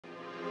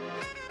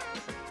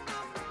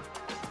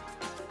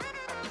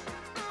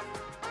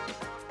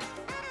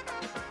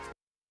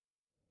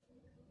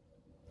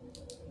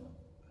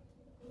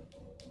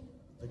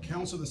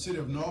Council of the City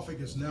of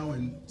Norfolk is now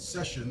in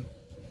session.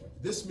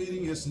 This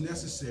meeting is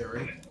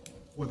necessary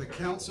for the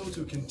council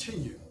to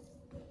continue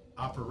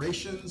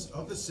operations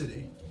of the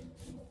city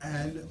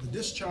and the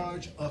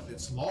discharge of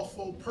its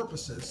lawful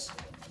purposes,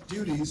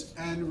 duties,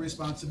 and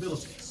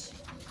responsibilities,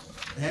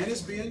 and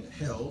is being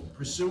held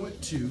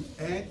pursuant to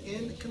and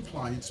in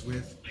compliance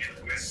with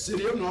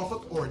City of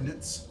Norfolk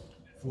Ordinance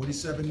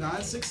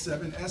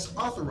 47967 as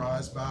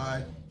authorized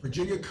by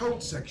Virginia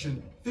Code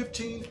Section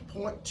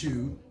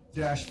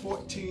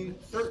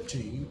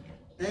 15.2-1413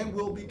 and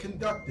will be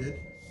conducted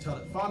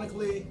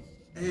telephonically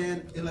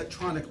and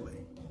electronically.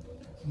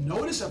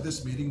 Notice of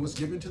this meeting was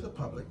given to the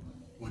public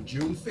on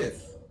June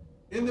 5th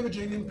in the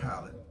Virginian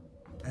Pilot.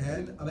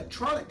 An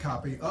electronic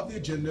copy of the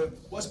agenda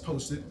was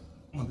posted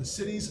on the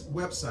city's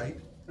website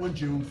on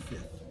June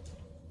 5th.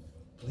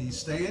 Please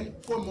stand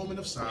for a moment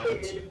of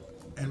silence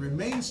and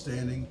remain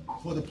standing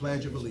for the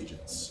Pledge of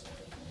Allegiance.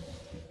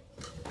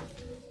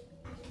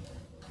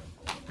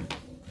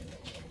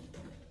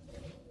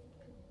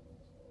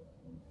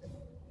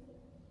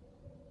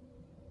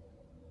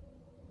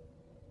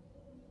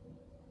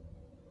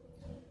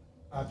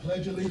 I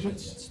pledge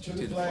allegiance to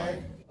the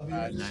flag of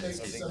the United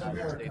States of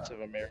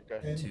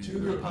America and to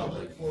the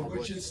republic for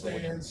which it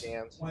stands,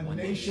 one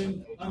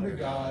nation, under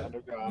God,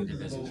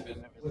 indivisible,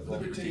 with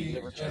liberty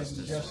and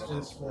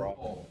justice for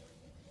all.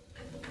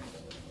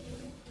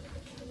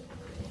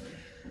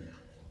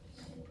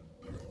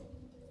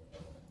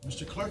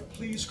 Mr. Clerk,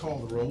 please call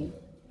the roll.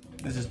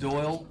 Mrs.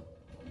 Doyle?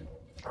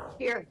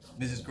 Here.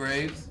 Mrs.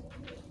 Graves?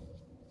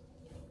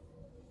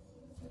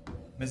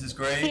 Mrs.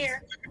 Graves?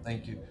 Here.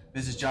 Thank you.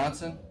 Mrs.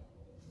 Johnson?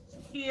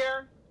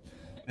 Here.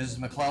 Mrs.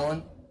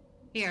 McClellan?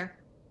 Here.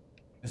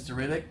 Mr.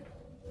 Riddick?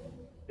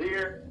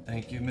 Here.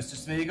 Thank you. Mr.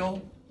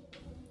 Smeagol?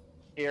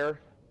 Here.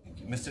 Thank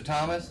you. Mr.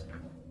 Thomas?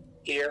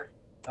 Here.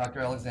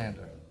 Dr.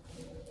 Alexander?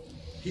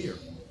 Here.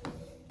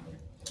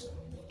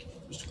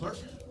 Mr. Clerk,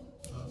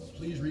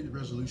 please read the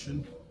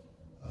resolution.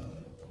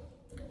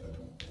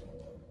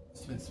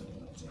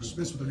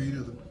 Dispense with the reading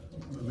of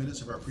the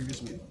minutes of our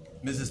previous meeting.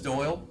 Mrs.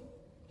 Doyle?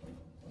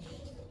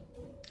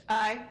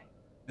 Aye.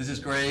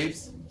 Mrs.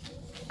 Graves?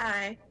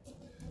 Aye.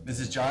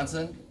 Mrs.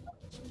 Johnson?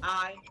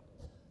 Aye.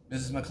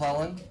 Mrs.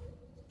 McClellan?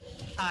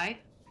 Aye.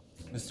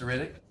 Mr.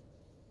 Riddick?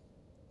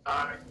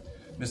 Aye.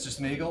 Mr.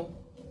 Smeagol?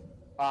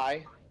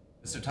 Aye.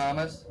 Mr.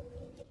 Thomas?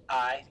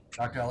 Aye.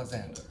 Dr.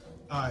 Alexander?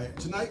 Aye.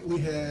 Tonight we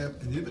have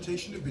an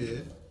invitation to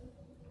bid.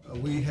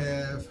 We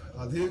have,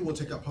 then we'll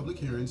take up public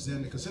hearings,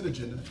 then the consent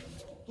agenda,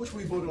 which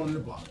we vote on in the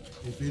block.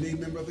 If any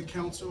member of the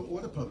council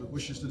or the public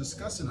wishes to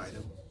discuss an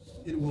item,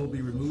 it will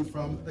be removed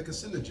from the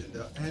consent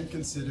agenda and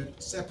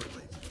considered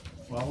separately.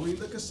 Following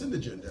the consent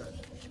agenda,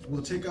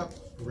 we'll take up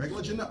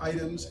regular agenda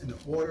items in the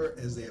order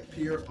as they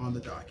appear on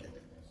the docket.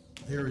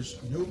 There is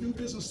no new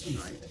business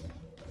tonight.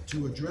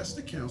 To address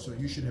the council,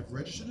 you should have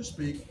registered to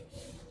speak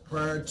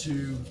prior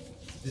to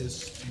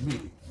this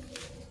meeting.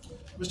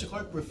 Mr.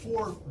 Clerk,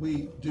 before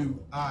we do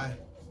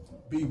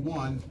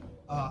IB1,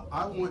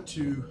 I want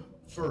to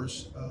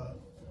first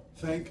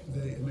thank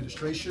the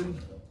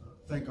administration,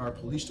 thank our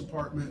police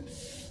department,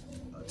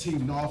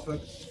 Team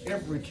Norfolk,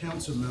 every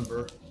council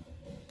member,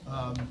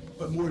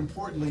 but more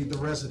importantly, the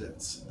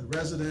residents,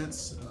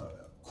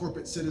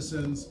 corporate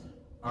citizens,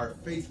 our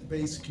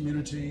faith-based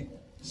community,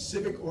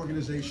 civic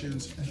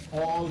organizations, and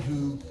all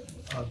who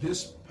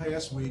this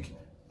past week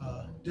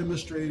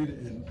demonstrated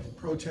and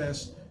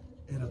protest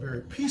in a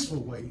very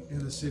peaceful way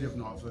in the city of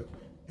Norfolk,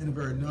 in a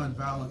very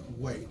nonviolent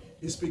way.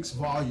 It speaks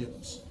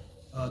volumes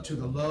to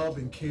the love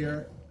and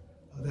care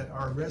that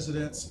our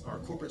residents, our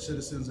corporate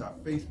citizens, our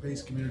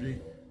faith-based community,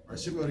 our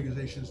civic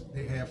organizations,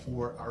 they have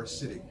for our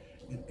city.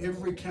 And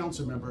every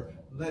council member,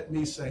 let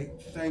me say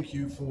thank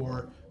you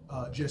for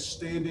just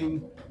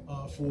standing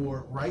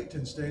for right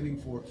and standing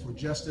for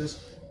justice.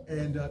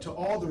 And to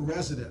all the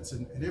residents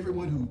and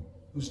everyone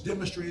who's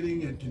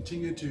demonstrating and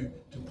continue to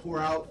pour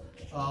out,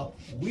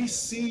 we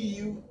see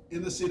you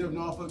in the city of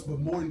Norfolk, but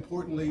more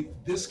importantly,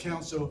 this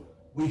council,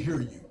 we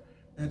hear you.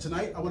 And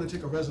tonight, I want to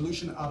take a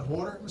resolution out of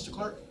order, Mr.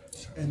 Clerk,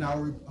 and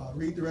I'll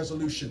read the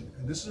resolution.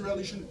 And this is a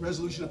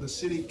resolution of the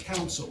City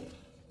Council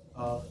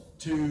of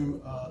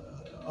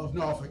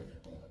Norfolk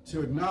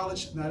to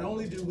acknowledge not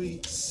only do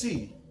we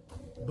see,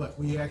 but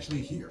we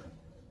actually hear.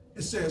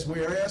 It says,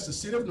 whereas the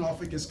City of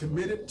Norfolk is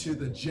committed to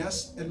the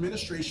just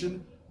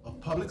administration of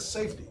public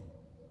safety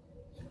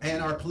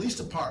and our police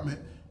department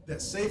that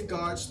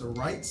safeguards the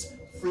rights,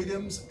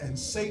 freedoms, and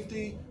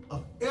safety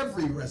of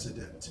every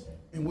resident.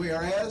 And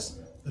whereas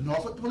the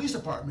Norfolk Police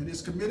Department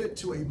is committed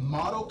to a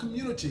model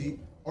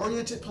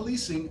community-oriented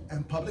policing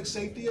and public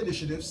safety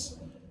initiatives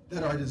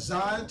that are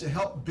designed to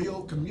help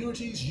build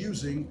communities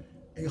using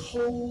a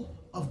whole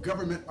of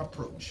government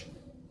approach.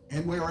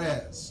 And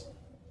whereas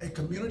a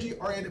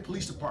community-oriented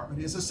police department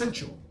is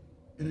essential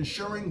in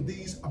ensuring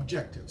these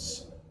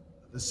objectives,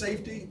 the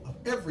safety of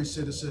every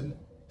citizen,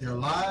 their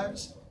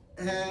lives,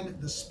 and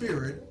the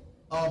spirit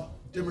of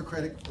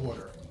democratic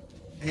order.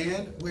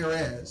 And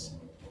whereas,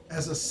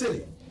 as a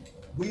city,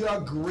 we are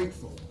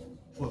grateful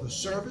for the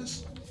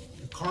service,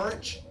 the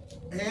courage,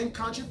 and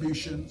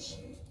contributions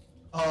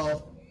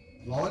of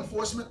law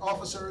enforcement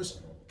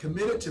officers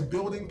committed to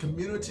building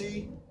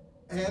community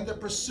and the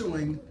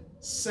pursuing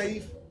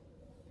safe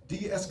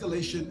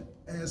de-escalation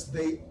as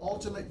their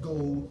ultimate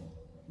goal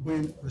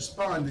when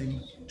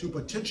responding to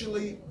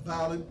potentially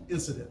violent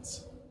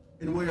incidents.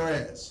 And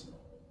whereas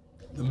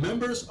the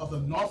members of the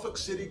Norfolk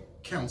City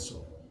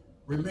Council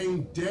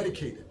remain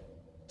dedicated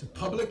to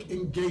public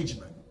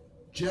engagement,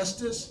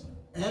 justice,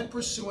 and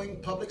pursuing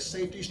public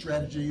safety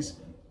strategies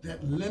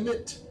that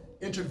limit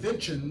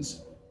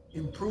interventions,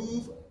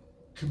 improve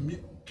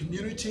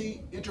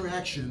community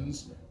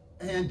interactions,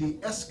 and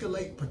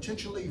de-escalate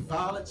potentially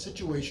violent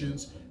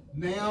situations,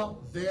 now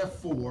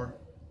therefore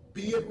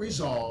be it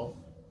resolved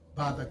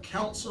by the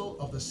Council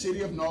of the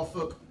City of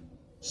Norfolk,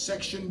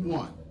 Section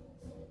 1,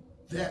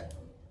 that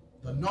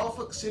the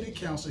Norfolk City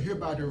Council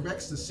hereby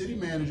directs the city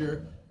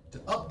manager to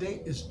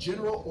update its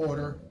general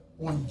order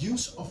on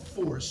use of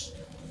force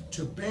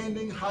to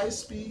banning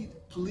high-speed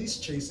police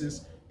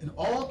chases in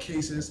all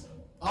cases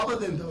other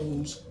than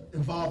those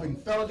involving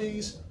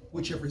felonies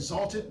which have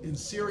resulted in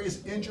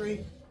serious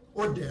injury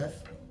or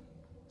death.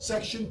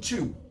 Section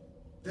 2,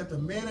 that the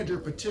manager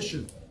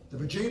petition the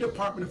Virginia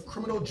Department of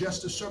Criminal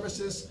Justice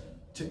Services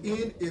to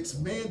end its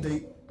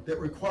mandate that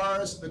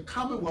requires the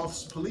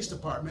Commonwealth's police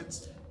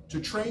departments to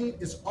train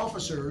its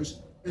officers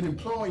in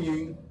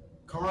employing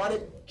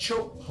carotid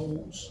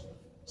chokeholds.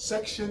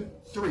 Section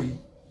 3,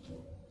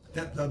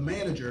 that the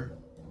manager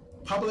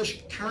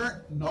publish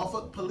current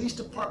Norfolk Police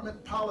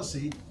Department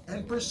policy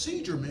and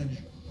procedure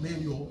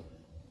manual,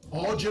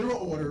 all general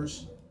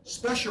orders,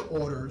 special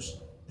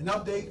orders, and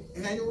update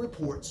annual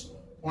reports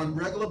on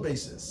regular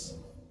basis.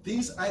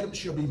 These items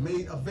shall be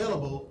made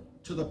available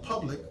to the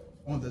public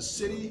on the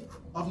City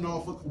of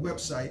Norfolk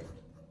website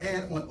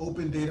and on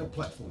open data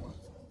platform.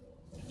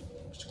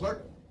 Mr.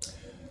 Clerk.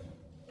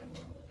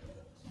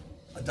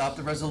 Adopt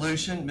the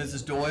resolution.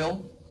 Mrs.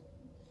 Doyle?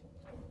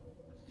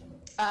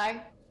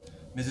 Aye.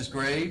 Mrs.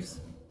 Graves?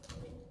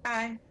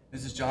 Aye.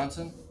 Mrs.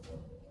 Johnson?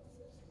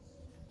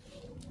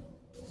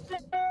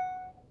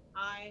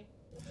 Aye.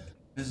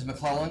 Mrs.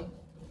 McClellan?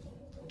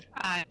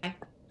 Aye.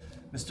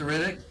 Mr.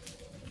 Riddick?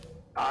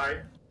 Aye.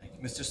 Thank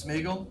you. Mr.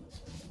 Smeagol?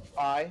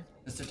 Aye.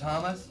 Mr.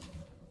 Thomas?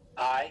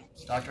 Aye.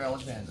 Dr.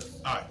 Alexander?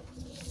 Aye.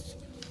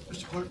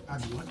 Mr. Clerk,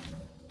 item 1.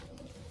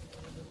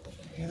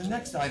 Okay, the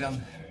next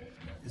item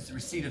is the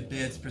receipt of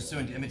bids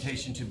pursuant to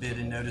invitation to bid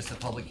and notice of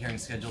public hearing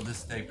scheduled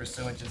this day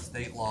pursuant to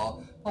state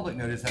law. Public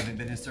notice having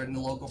been inserted in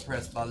the local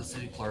press by the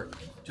city clerk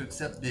to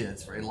accept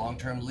bids for a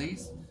long-term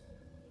lease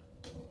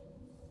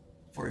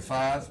for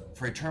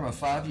a term of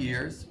 5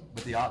 years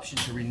with the option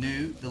to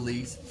renew the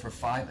lease for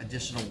 5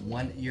 additional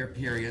 1-year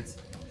periods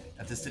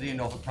at the City of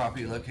Norfolk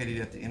property located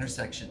at the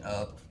intersection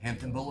of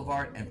Hampton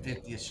Boulevard and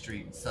 50th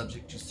Street,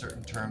 subject to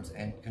certain terms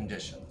and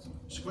conditions.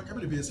 Mr. Clerk, how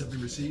many bids have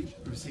been received?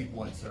 We received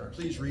 1, sir.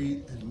 Please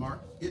read and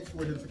mark it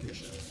for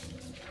identification.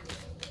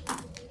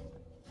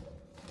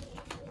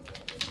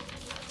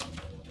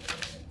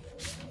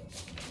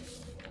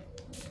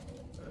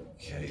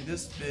 Okay,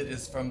 this bid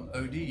is from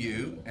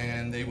ODU,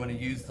 and they want to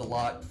use the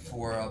lot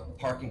for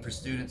parking for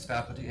students,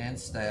 faculty, and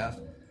staff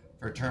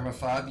for a term of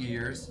 5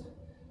 years,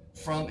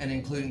 from and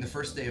including the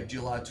first day of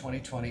July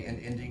 2020 and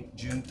ending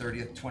June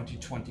 30th,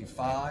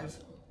 2025.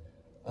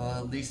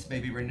 Lease may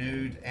be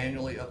renewed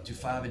annually up to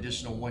 5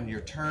 additional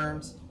 1-year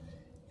terms.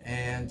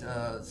 And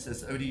it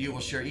says ODU will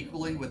share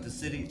equally with the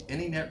city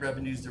any net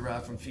revenues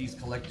derived from fees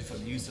collected for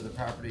the use of the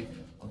property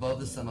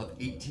above the sum of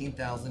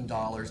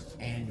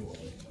 $18,000 annually.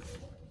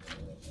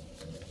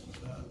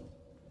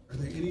 Are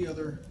there any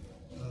other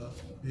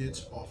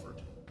bids offered?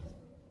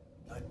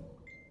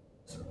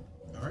 Sir.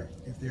 All right,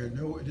 if there are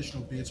no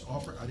additional bids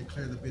offered, I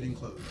declare the bidding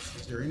closed.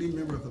 Is there any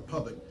member of the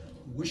public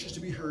who wishes to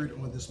be heard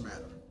on this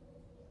matter?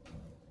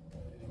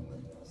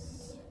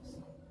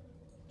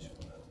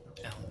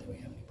 Alan, do we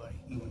have anybody?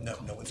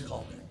 No one's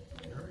called.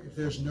 All right, if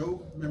there's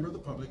no member of the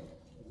public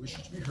who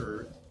wishes to be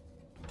heard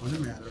on the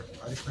matter,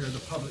 I declare the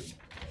public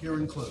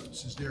hearing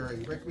closed. Is there a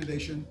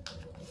recommendation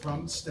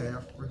from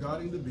staff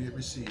regarding the bid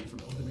received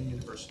from Old Dominion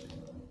University?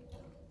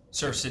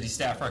 Sir, city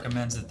staff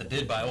recommends that the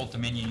bid by Old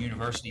Dominion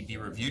University be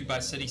reviewed by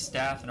city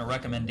staff and a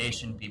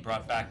recommendation be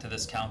brought back to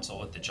this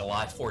council at the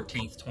July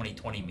 14th,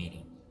 2020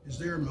 meeting. Is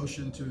there a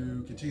motion to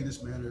continue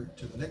this matter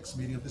to the next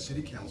meeting of the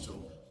City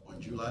Council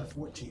on July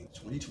 14th,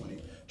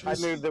 2020? I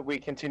move that we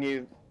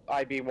continue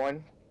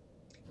IB1.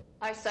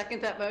 I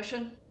second that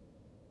motion.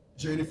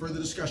 Is there any further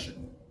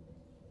discussion?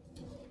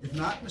 If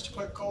not, Mr.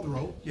 Clerk, call the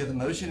roll. Yeah, the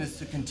motion is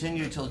to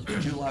continue until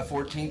July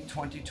 14th,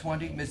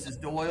 2020.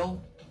 Mrs.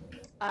 Doyle?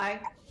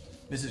 Aye.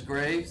 Mrs.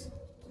 Graves?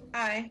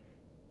 Aye.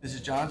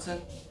 Mrs.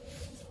 Johnson?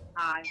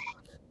 Aye.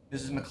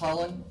 Mrs.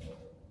 McClellan?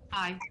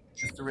 Aye.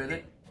 Mr.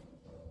 Riddick?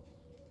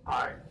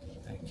 Aye.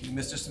 Thank you.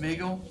 Mr.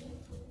 Smeagol?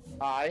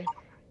 Aye.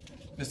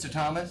 Mr.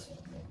 Thomas?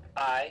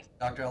 Aye.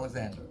 Dr.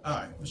 Alexander?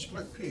 Aye. Mr.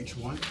 Clerk, page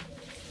 1.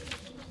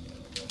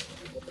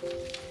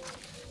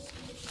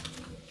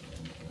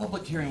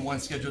 Public hearing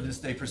one scheduled this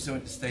day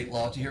pursuant to state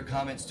law to hear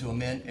comments to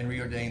amend and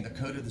reordain the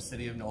Code of the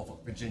City of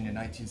Norfolk, Virginia,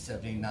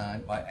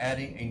 1979 by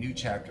adding a new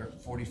chapter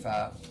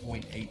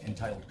 45.8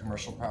 entitled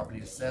Commercial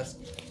Property Assessed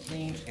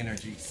Clean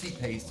Energy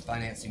CPACE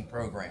Financing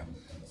Program,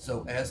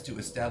 so as to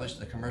establish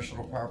the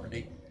Commercial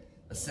Property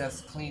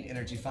Assessed Clean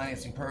Energy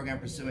Financing Program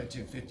pursuant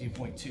to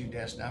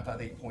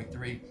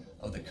 15.2-958.3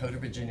 of the Code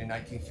of Virginia,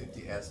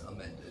 1950 as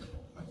amended.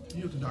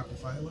 Yield to Dr.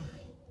 Filer.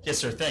 Yes,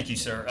 sir. Thank you,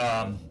 sir.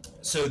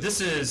 So this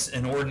is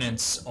an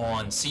ordinance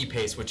on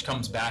CPACE, which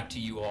comes back to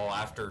you all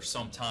after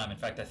some time. In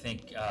fact, I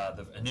think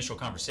the initial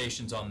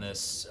conversations on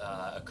this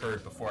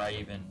occurred before I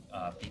even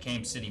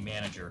became city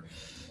manager.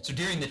 So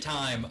during the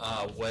time,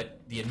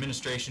 what the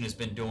administration has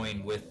been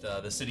doing with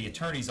the city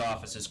attorney's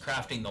office is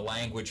crafting the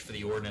language for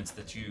the ordinance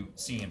that you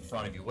see in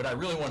front of you. What I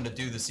really wanted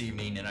to do this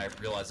evening, and I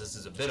realize this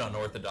is a bit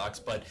unorthodox,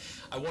 but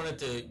I wanted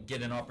to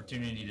get an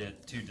opportunity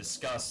to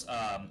discuss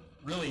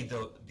really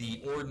the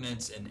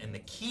ordinance and the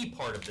key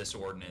part of this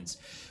ordinance,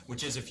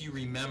 which is, if you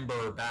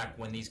remember back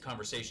when these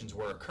conversations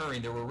were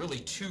occurring, there were really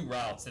two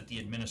routes that the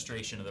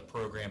administration of the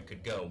program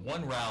could go.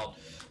 One route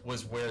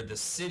was where the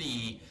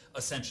city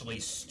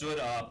essentially stood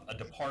up a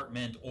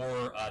department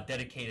or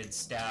dedicated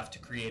staff to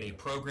create a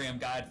program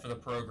guide for the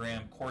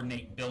program,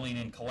 coordinate billing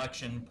and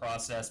collection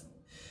process,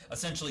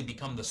 essentially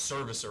become the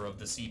servicer of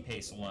the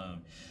CPACE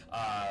loan.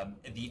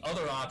 The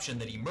other option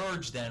that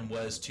emerged then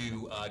was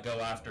to go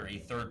after a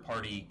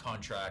third-party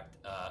contract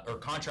or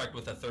contract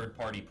with a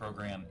third-party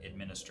program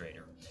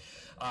administrator.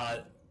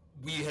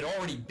 We had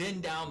already been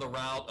down the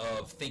route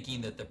of thinking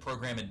that the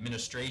program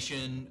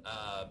administration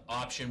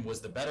option was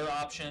the better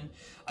option.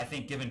 I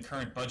think given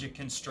current budget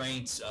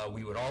constraints,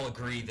 we would all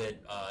agree that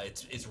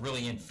it's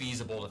really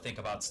infeasible to think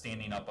about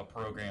standing up a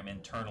program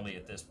internally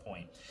at this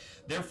point.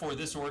 Therefore,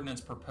 this ordinance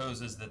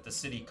proposes that the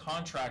city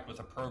contract with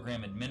a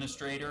program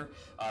administrator.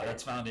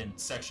 That's found in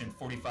section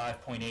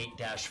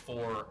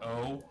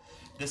 45.8-40.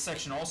 This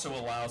section also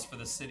allows for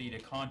the city to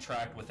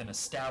contract with an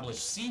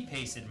established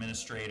CPACE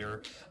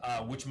administrator,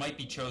 which might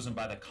be chosen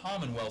by the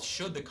Commonwealth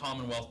should the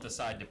Commonwealth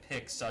decide to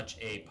pick such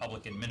a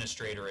public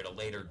administrator at a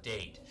later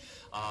date.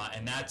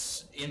 And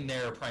that's in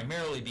there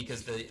primarily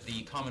because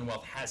the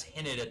Commonwealth has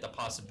hinted at the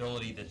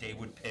possibility that they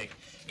would pick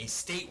a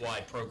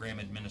statewide program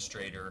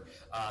administrator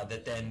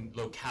that then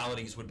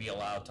localities would be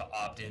allowed to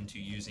opt into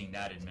using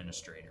that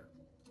administrator.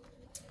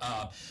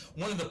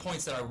 One of the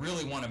points that I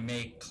really want to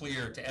make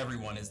clear to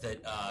everyone is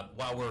that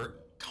while we're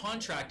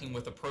contracting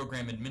with a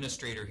program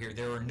administrator here,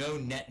 there are no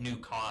net new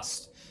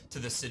costs to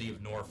the city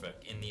of Norfolk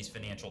in these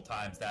financial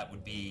times. That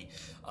would be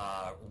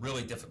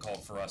really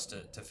difficult for us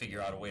to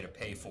figure out a way to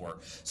pay for.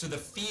 So the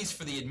fees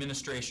for the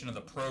administration of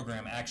the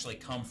program actually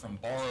come from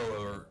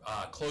borrower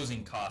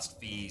closing cost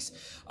fees.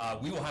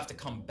 We will have to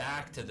come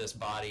back to this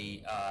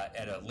body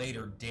at a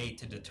later date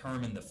to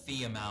determine the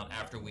fee amount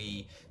after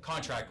we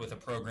contract with a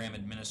program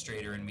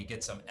administrator and we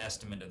get some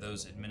estimate of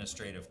those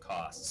administrative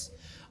costs.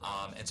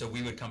 And so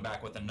we would come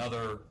back with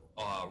another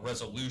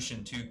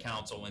resolution to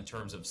council in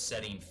terms of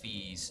setting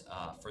fees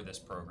for this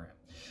program.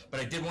 But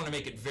I did want to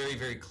make it very,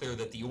 very clear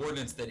that the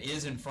ordinance that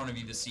is in front of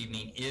you this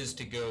evening is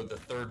to go the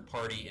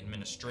third-party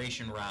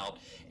administration route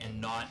and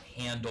not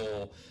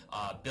handle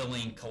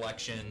billing,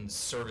 collections,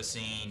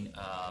 servicing,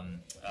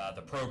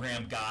 the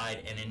program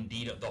guide, and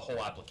indeed the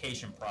whole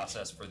application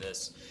process for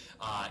this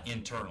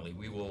internally.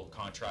 We will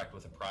contract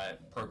with a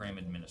program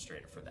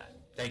administrator for that.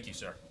 Thank you,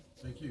 sir.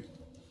 Thank you.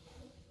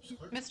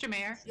 Mr.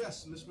 Mayor,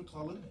 Yes, Ms.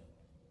 McClellan.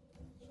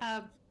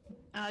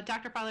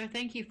 Dr. Filer,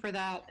 thank you for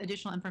that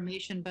additional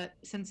information, but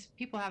since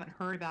people haven't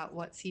heard about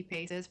what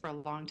CPACE is for a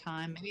long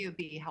time, maybe it would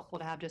be helpful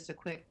to have just a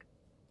quick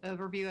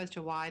overview as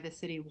to why the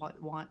city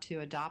want to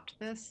adopt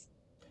this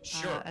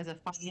as a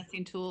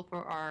financing tool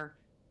for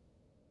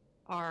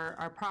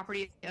our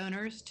property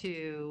owners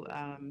to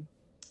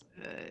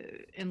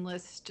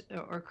enlist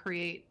or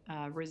create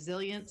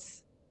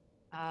resilience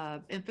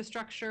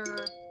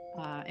infrastructure,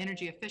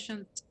 energy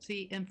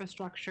efficiency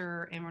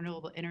infrastructure, and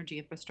renewable energy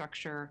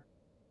infrastructure.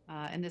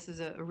 And this is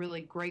a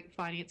really great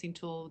financing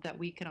tool that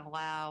we can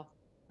allow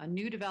a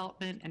new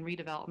development and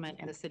redevelopment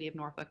in the city of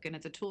Norfolk. And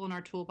it's a tool in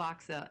our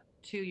toolbox that,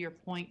 to your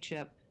point,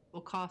 Chip,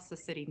 will cost the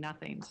city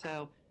nothing.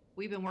 So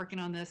we've been working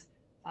on this.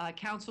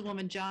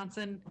 Councilwoman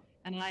Johnson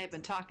and I have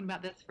been talking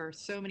about this for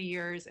so many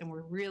years, and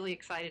we're really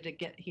excited to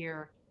get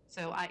here.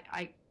 So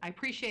I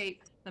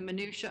appreciate the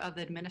minutia of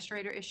the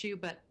administrator issue,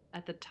 but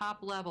at the top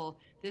level,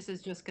 this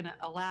is just going to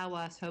allow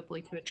us,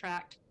 hopefully, to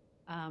attract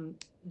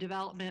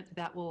development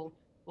that will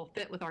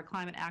fit with our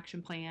climate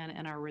action plan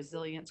and our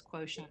resilience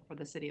quotient for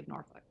the city of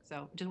Norfolk.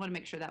 So just want to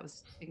make sure that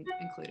was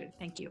included.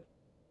 Thank you.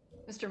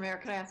 Mr. Mayor,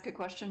 can I ask a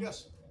question?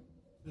 Yes,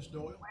 Ms.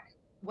 Doyle.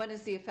 When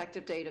is the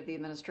effective date of the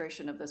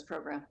administration of this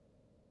program?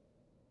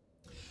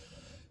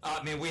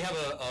 I mean, we have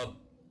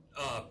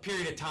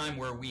period of time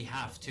where we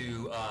have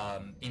to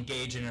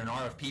engage in an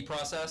RFP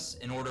process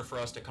in order for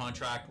us to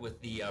contract with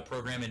the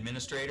program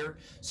administrator.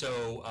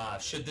 So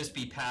should this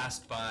be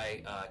passed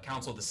by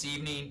council this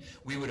evening,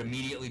 we would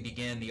immediately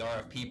begin the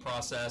RFP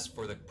process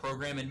for the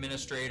program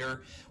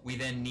administrator. We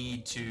then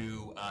need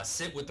to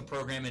sit with the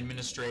program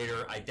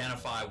administrator,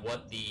 identify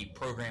what the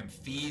program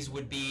fees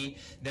would be.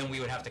 Then we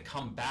would have to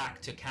come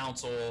back to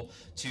council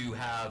to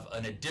have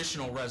an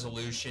additional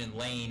resolution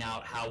laying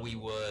out how we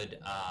would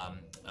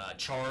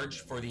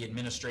charge for the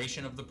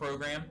administration of the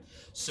program.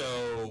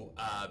 So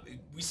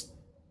we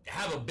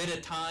have a bit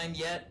of time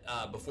yet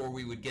before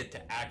we would get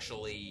to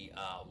actually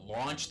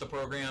launch the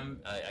program.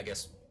 I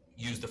guess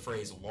use the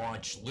phrase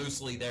launch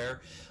loosely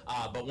there.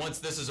 But once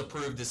this is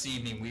approved this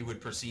evening, we would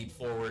proceed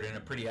forward in a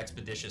pretty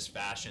expeditious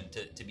fashion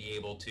to be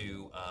able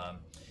to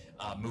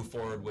move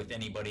forward with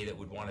anybody that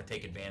would want to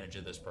take advantage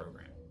of this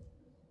program.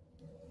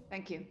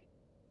 Thank you.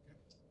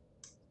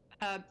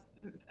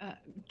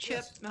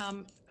 Chip,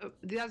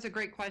 that was a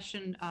great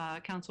question,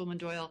 Councilwoman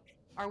Doyle.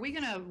 Are we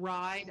going to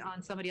ride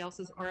on somebody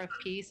else's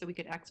RFP so we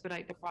could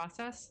expedite the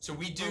process? So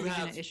we do or are we have.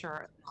 going to issue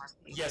our RFP?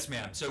 Yes,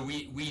 ma'am. So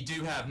we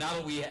do have, now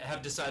that we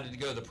have decided to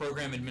go the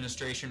program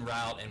administration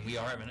route and we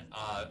are having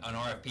an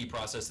RFP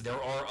process,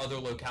 there are other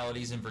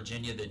localities in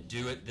Virginia that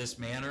do it this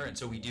manner, and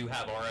so we do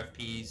have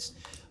RFPs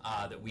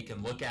that we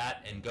can look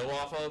at and go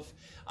off of.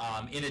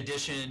 In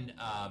addition,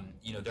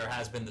 there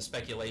has been the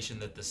speculation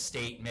that the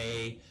state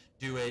may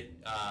do it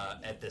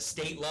at the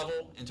state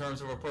level in terms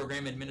of a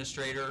program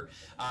administrator.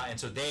 And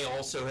so they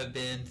also have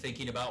been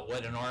thinking about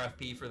what an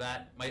RFP for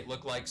that might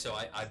look like. So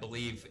I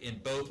believe in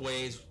both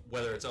ways,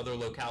 whether it's other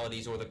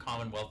localities or the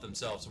Commonwealth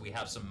themselves, we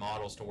have some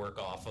models to work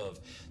off of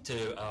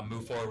to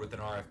move forward with an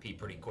RFP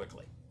pretty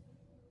quickly.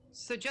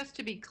 So just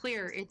to be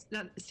clear, it's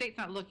not, the state's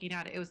not looking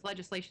at it. It was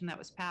legislation that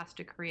was passed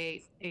to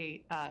create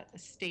a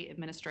state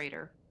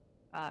administrator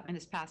in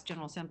this past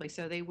General Assembly.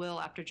 So they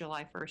will, after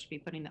July 1st, be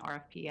putting the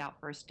RFP out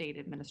for a state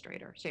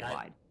administrator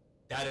statewide.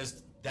 That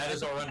is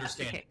our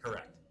understanding.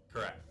 Correct.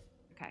 Okay.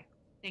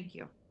 Thank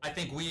you. I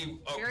think we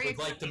would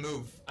like to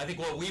move. I think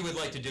what we would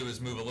like to do is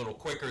move a little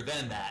quicker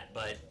than that,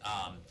 but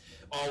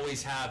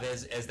always have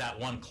as that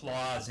one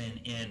clause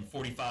in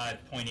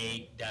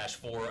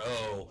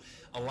 45.8-40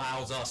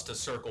 allows us to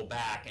circle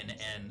back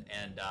and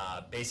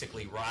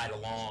basically ride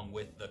along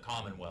with the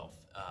Commonwealth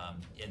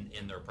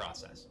in their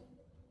process.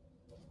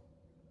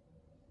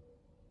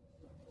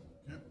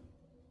 Okay.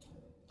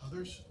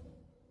 Others?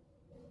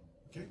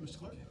 Okay, Mr.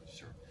 Clark.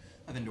 Sure.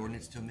 I have an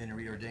ordinance to amend and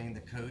reordain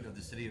the code of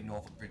the City of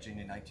Norfolk,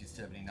 Virginia,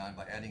 1979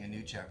 by adding a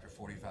new chapter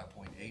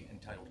 45.8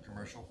 entitled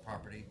Commercial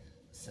Property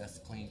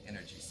Assessed Clean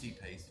Energy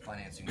CPACE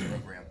Financing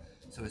Program,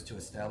 so as to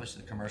establish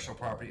the Commercial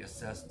Property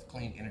Assessed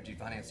Clean Energy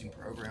Financing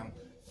Program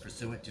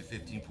pursuant to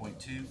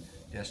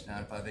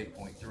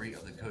 15.2-958.3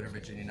 of the Code of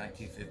Virginia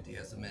 1950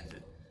 as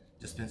amended.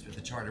 Dispense with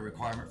the charter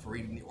requirement for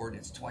reading the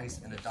ordinance twice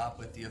and adopt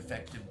with the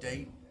effective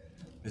date.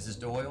 Mrs.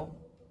 Doyle?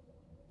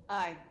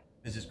 Aye.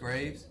 Mrs.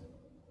 Graves?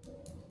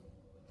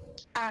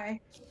 Aye.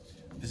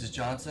 Mrs.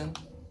 Johnson?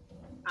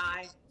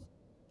 Aye.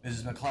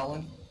 Mrs.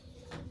 McClellan?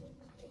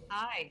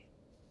 Aye.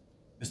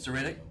 Mr.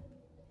 Riddick?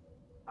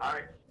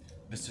 Aye.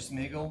 Mr.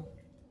 Smeagol?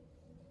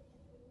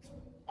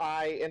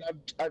 Aye, and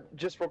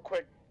just real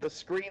quick, the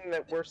screen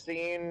that we're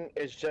seeing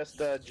is just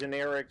a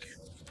generic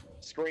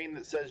screen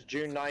that says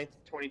June 9th,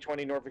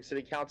 2020 Norfolk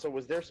City Council.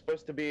 Was there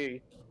supposed to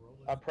be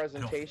a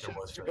presentation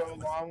to go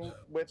along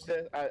with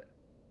this?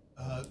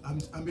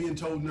 I'm being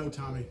told no,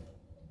 Tommy.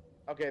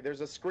 Okay,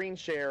 there's a screen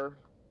share.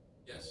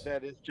 Yes.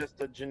 That is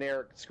just a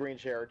generic screen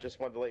share. Just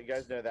wanted to let you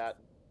guys know that.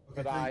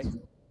 Okay, But aye. thank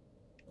you.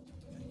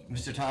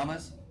 Mr.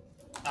 Thomas?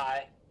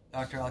 Aye.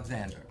 Dr.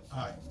 Alexander?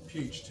 Aye.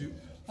 PH2.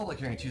 Public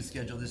hearing to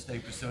schedule this day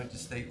pursuant to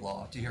state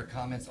law to hear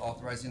comments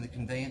authorizing the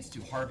conveyance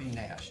to Harvey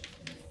Nash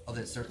of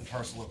that certain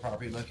parcel of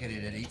property located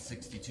at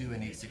 862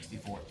 and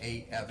 864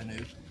 A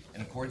Avenue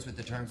in accordance with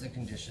the terms and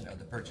condition of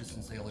the purchase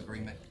and sale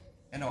agreement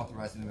and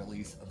authorizing the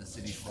release of the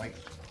city's right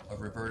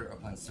of reverter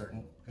upon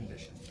certain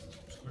conditions.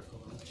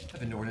 I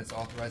have an ordinance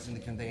authorizing the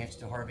conveyance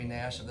to Harvey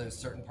Nash of those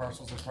certain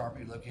parcels of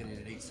property located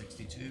at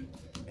 862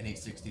 and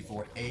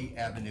 864 A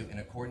Avenue in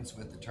accordance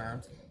with the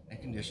terms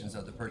and conditions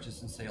of the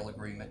purchase and sale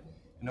agreement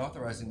and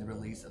authorizing the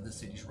release of the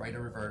city's right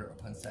of reverter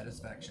upon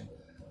satisfaction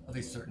of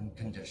a certain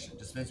condition.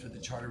 Dispense with the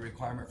charter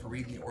requirement for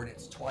reading the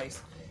ordinance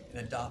twice and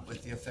adopt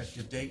with the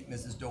effective date.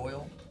 Mrs.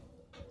 Doyle?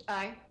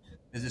 Aye.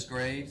 Mrs.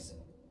 Graves?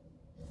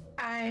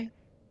 Aye.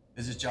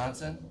 Mrs.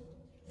 Johnson?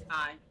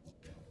 Aye.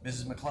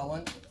 Mrs.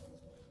 McClellan?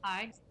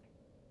 Aye.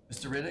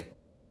 Mr. Riddick?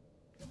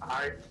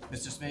 Aye.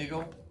 Mr.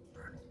 Smeagol?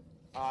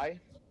 Aye.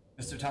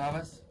 Mr.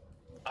 Thomas?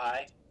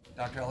 Aye.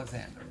 Dr.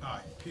 Alexander?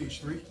 Aye.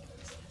 PH3.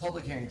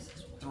 Public hearings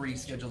 3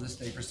 scheduled this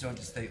day pursuant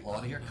to state law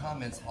to hear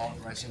comments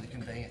authorizing the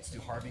conveyance to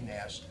Harvey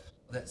Nash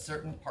of that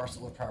certain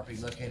parcel of property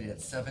located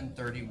at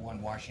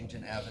 731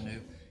 Washington Avenue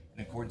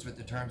in accordance with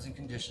the terms and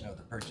condition of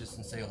the purchase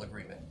and sale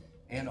agreement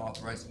and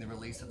authorizing the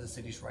release of the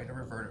city's right of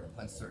reverter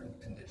upon certain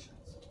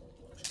conditions.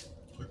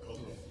 Clerk call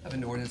the roll. I have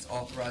an ordinance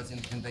authorizing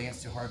the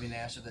conveyance to Harvey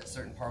Nash of that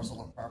certain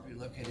parcel of property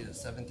located at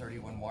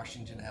 731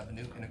 Washington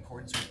Avenue in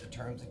accordance with the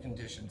terms and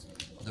conditions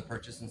of the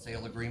purchase and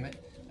sale agreement,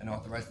 and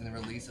authorizing the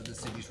release of the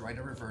city's right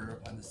of reverter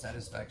upon the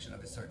satisfaction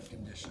of a certain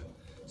condition.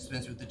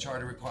 Dispense with the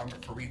charter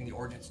requirement for reading the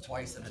ordinance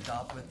twice and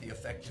adopt with the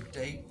effective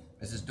date.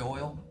 Mrs.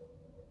 Doyle?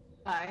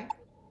 Aye.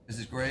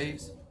 Mrs.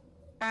 Graves?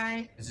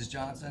 Aye. Mrs.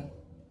 Johnson?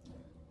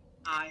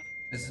 Aye.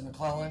 Mrs.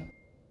 McClellan?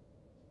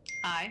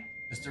 Aye.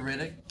 Mr.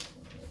 Riddick?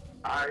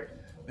 Aye.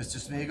 Mr.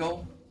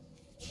 Smiegel?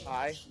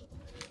 Aye.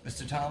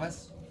 Mr.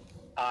 Thomas?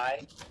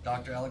 Aye.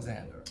 Dr.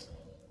 Alexander?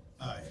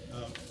 Aye.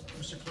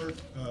 Mr. Clerk,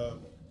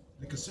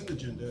 the consent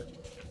agenda,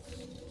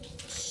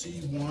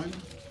 C1,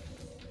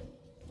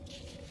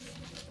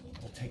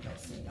 We'll take out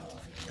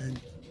C9. and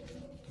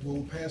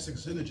we'll pass the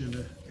consent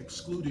agenda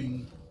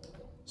excluding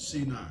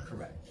C9.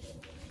 Correct.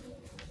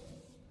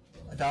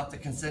 Adopt the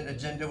consent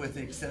agenda with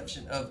the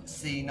exception of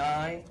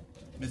C9.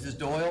 Mrs.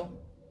 Doyle?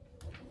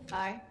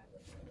 Aye.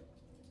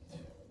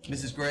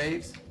 Mrs.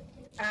 Graves?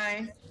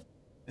 Aye.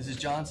 Mrs.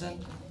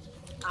 Johnson?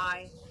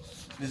 Aye.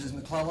 Mrs.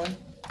 McClellan?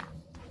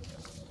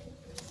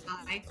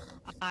 Aye.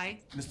 Aye.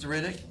 Mr.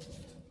 Riddick?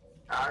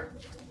 Aye.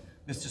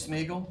 Mr.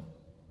 Smiegel?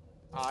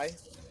 Aye.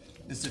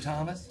 Mr.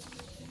 Thomas?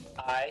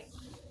 Aye.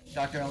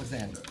 Dr.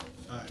 Alexander?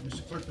 Aye.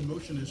 Mr. Clerk, the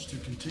motion is to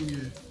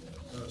continue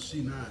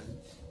C9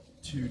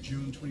 to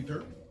June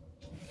 23rd.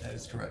 That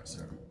is correct,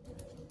 sir.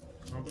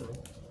 Call the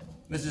roll.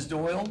 Mrs.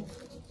 Doyle?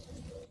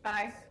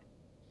 Aye.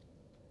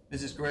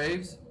 Mrs.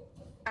 Graves?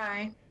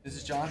 Aye.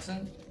 Mrs.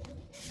 Johnson?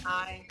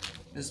 Aye.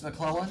 Mrs.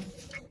 McClellan?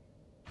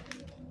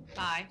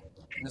 Aye.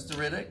 Mr.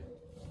 Riddick?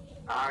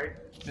 Aye.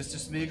 Mr.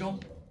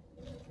 Smiegel?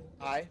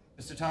 Aye.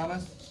 Mr.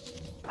 Thomas?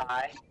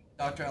 Aye.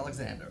 Dr.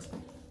 Alexander?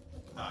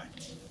 Aye.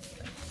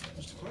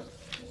 Mr. Clerk?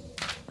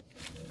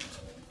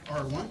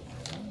 R1.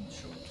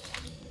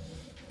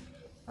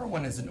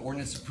 R1 is an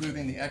ordinance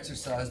approving the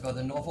exercise by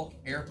the Norfolk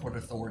Airport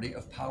Authority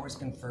of powers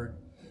conferred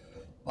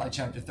by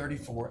Chapter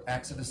 34,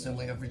 Acts of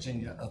Assembly of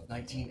Virginia of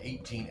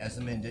 1918 as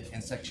amended,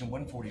 and Section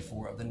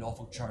 144 of the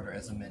Norfolk Charter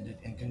as amended,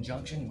 in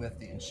conjunction with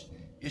the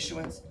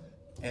issuance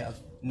of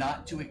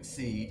not to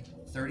exceed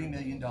 $30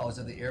 million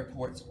of the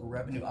airport's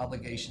revenue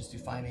obligations to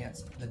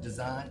finance the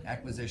design,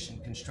 acquisition,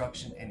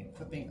 construction, and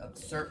equipping of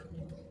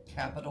certain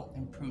capital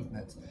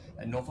improvements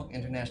at Norfolk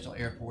International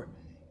Airport,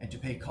 and to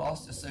pay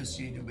costs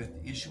associated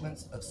with the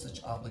issuance of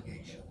such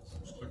obligations.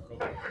 Mr. Clerk, call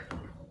the roll.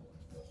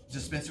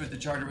 Dispense with the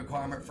charter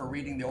requirement for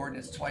reading the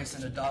ordinance twice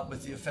and adopt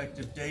with the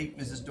effective date.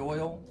 Mrs.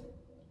 Doyle?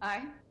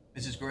 Aye.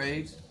 Mrs.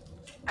 Graves?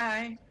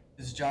 Aye.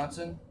 Mrs.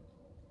 Johnson?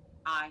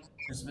 Aye.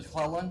 Mrs.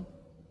 McClellan?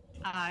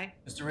 Aye.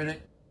 Mr.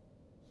 Riddick?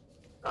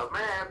 May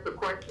I ask a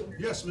question?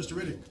 Yes, Mr.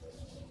 Riddick.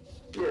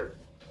 Yes.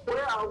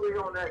 Where are we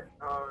on that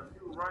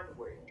new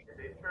runway? Did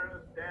they turn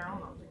us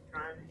down? Are we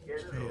trying to get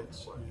it? Or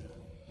Heads, what? yeah.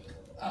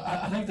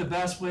 I think the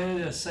best way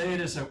to say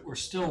it is that we're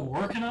still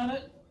working on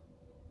it.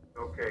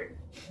 Okay.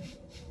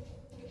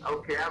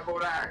 Okay, I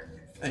vote aye.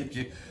 Thank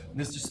you.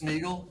 Mr.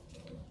 Smiegel?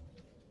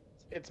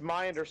 It's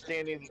my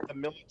understanding that the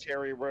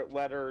military wrote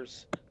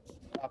letters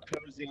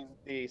opposing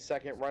the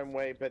second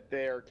runway, but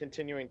they're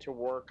continuing to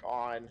work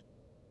on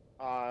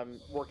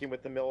working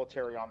with the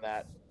military on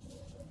that.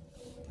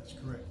 That's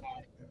correct.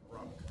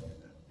 Rock.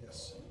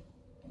 Yes.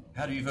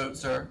 How do you vote,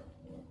 sir?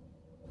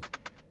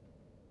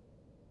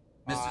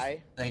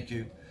 Aye. Thank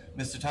you.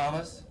 Mr.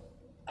 Thomas?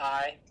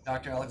 Aye.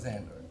 Dr.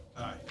 Alexander?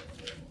 Aye.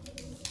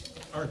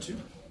 R2.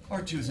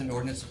 R2 is an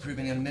ordinance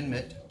approving an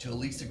amendment to a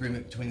lease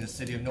agreement between the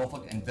City of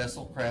Norfolk and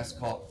Vessel Craft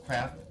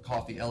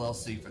Coffee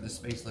LLC for the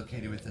space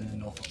located within the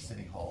Norfolk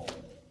City Hall.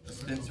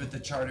 Dispense with the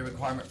charter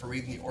requirement for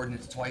reading the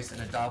ordinance twice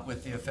and adopt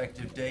with the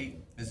effective date.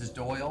 Mrs.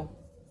 Doyle?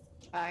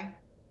 Aye.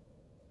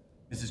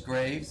 Mrs.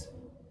 Graves?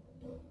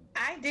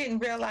 I didn't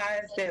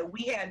realize that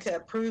we had to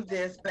approve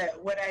this,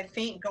 but what I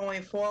think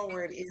going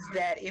forward is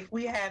that if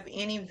we have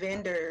any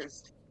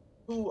vendors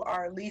who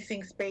are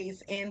leasing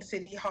space in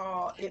City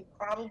Hall, it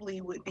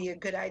probably would be a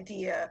good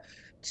idea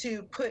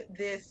to put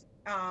this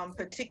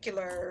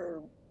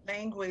particular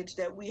language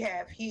that we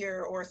have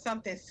here or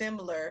something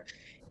similar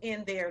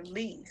in their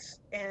lease.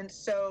 And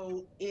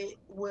so it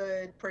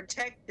would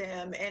protect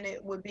them, and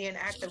it would be an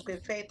act of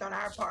good faith on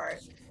our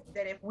part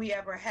that if we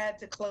ever had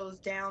to close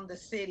down the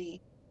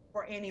city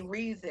for any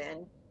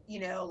reason, you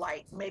know,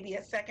 like maybe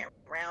a second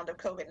round of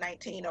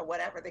COVID-19 or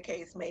whatever the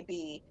case may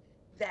be,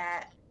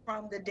 that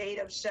from the date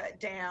of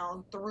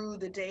shutdown through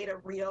the date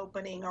of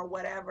reopening or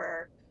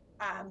whatever,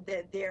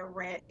 that their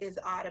rent is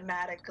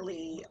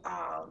automatically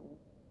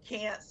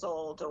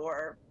canceled,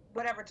 or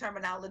whatever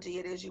terminology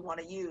it is you want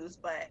to use.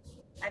 But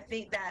I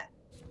think that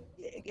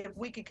if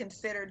we could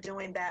consider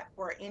doing that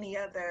for any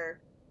other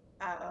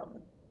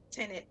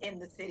tenant in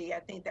the city, I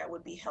think that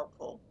would be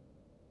helpful.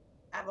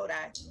 I vote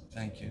aye.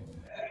 Thank you.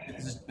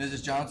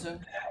 Mrs. Johnson?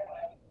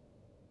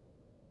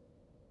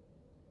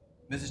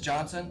 Mrs.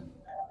 Johnson?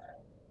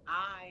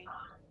 Aye.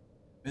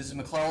 Mrs.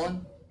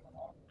 McClellan?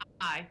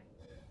 Aye.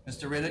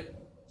 Mr. Riddick?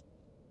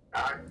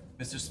 Aye.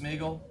 Mr.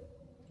 Smiegel?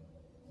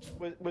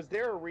 Was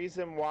there a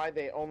reason why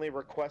they only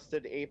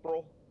requested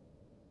April?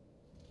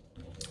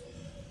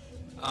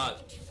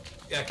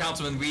 Yeah,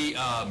 Councilman, we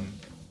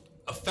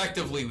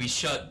effectively we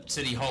shut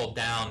City Hall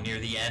down near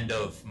the end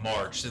of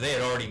March, so they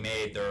had already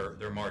made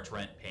their March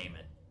rent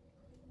payment.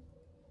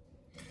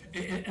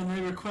 And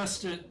they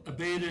request it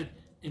abated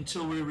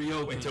until we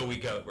reopen. Until we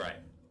go, right.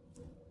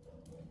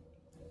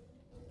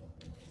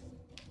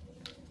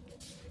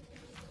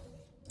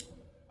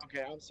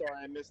 Okay, I'm sorry,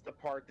 I missed the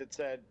part that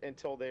said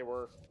until they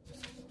were.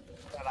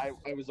 But I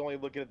was only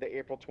looking at the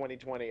April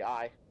 2020.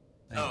 Aye.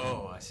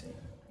 Oh, I see.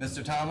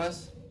 Mr.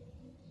 Thomas?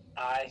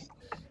 Aye.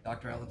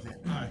 Dr. Alexander?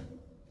 Aye.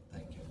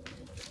 Thank you.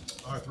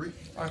 R3.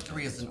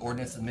 R3 is an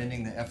ordinance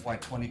amending the FY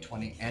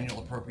 2020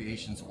 Annual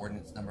Appropriations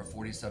Ordinance number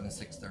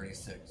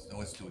 47636,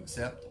 so as to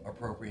accept,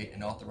 appropriate,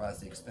 and authorize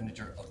the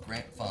expenditure of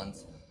grant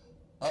funds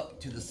up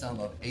to the sum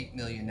of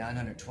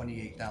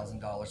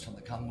 $8,928,000 from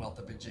the Commonwealth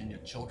of Virginia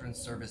Children's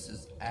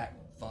Services Act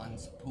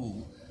funds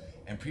pool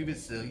and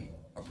previously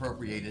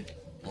appropriated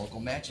local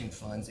matching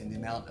funds in the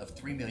amount of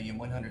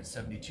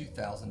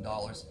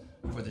 $3,172,000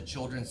 for the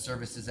Children's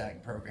Services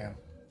Act program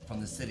from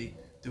the city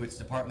through its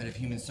Department of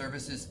Human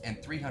Services and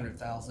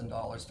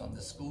 $300,000 from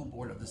the School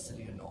Board of the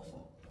City of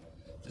Norfolk.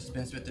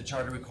 Dispense with the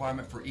charter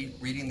requirement for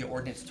reading the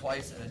ordinance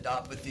twice and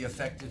adopt with the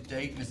effective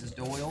date. Mrs.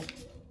 Doyle?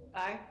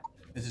 Aye.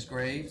 Mrs.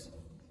 Graves?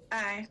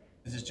 Aye.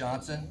 Mrs.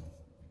 Johnson?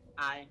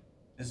 Aye.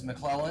 Mrs.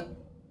 McClellan?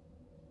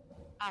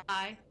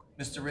 Aye.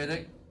 Mr.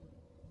 Riddick?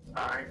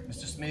 Aye.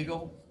 Mr.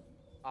 Smeagol?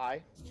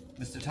 Aye.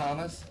 Mr.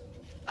 Thomas?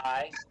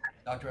 Aye.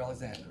 Dr.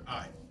 Alexander?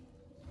 Aye.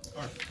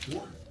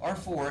 R4.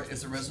 R4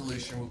 is a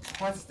resolution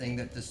requesting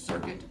that the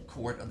Circuit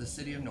Court of the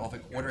City of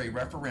Norfolk order a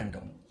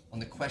referendum on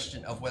the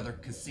question of whether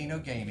casino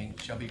gaming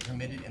shall be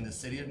permitted in the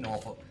City of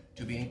Norfolk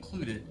to be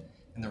included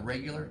in the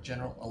regular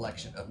general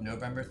election of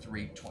November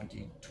 3,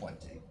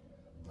 2020.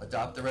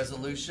 Adopt the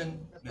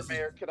resolution. Mr.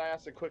 Mayor, could I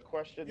ask a quick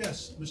question?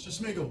 Yes, Mr.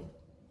 Smeagol.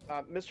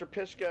 Mr.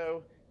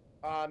 Pishko,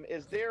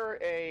 is there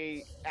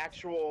the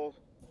actual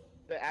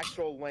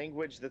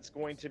language that's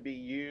going to be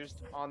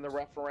used on the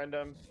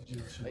referendum?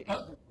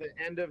 The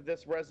end of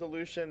this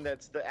resolution,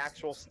 that's the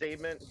actual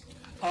statement?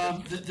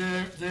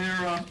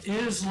 There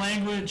is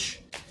language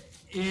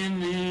in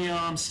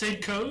the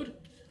state code,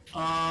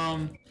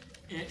 and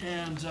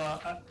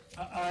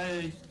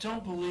I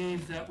don't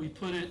believe that we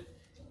put it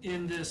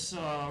in this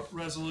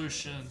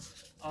resolution.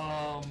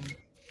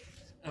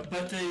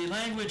 But the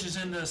language is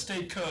in the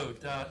state code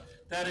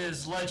that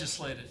is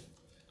legislated.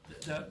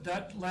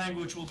 That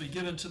language will be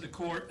given to the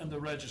court and the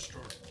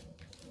registrar.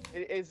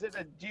 Is it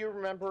do you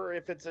remember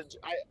if it's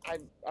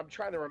I'm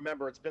trying to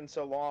remember, it's been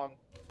so long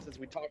since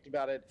we talked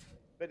about it,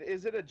 but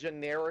is it a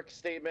generic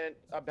statement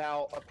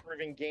about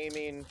approving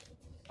gaming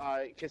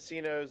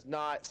casinos,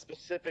 not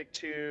specific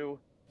to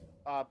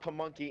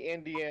Pamunkey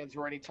Indians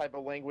or any type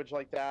of language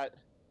like that?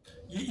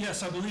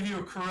 Yes, I believe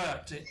you're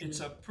correct.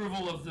 It's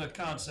approval of the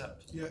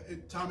concept. Yeah,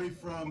 Tommy,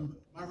 from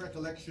my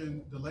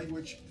recollection, the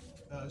language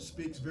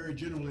speaks very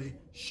generally,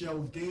 shall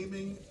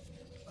gaming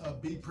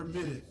be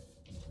permitted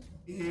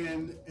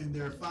in, and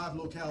there are 5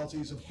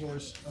 localities, of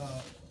course,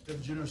 that the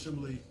General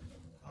Assembly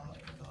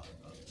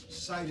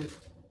cited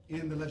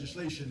in the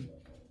legislation.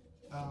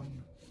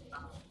 And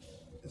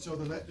so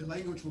the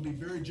language will be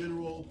very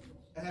general,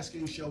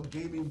 asking shall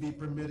gaming be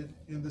permitted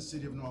in the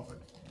City of Norfolk.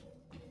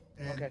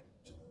 And okay.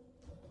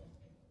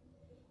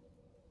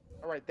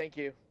 All right, thank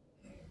you.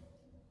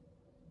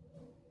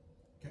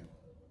 Okay.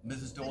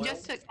 Mrs. Doyle?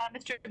 Just to,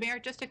 Mr. Mayor,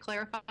 just to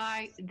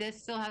clarify, this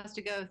still has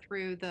to go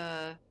through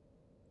the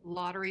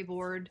lottery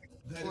board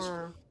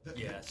for.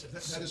 Yes.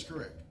 That is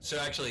correct. So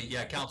actually,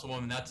 yeah,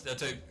 Councilwoman,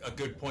 that's a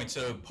good point.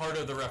 So part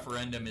of the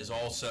referendum is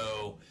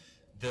also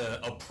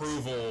the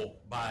approval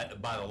by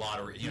the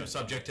lottery,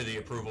 subject to the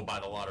approval by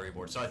the lottery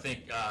board. So I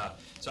think,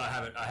 so I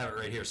have it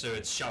right here. So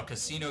it's, shall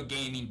casino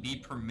gaming be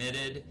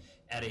permitted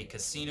at a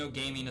casino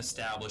gaming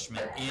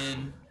establishment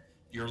in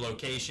your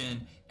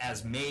location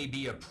as may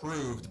be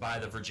approved by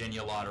the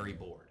Virginia Lottery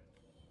Board.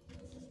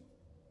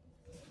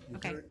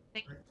 Okay.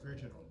 Very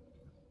general.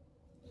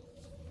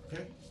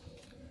 Okay.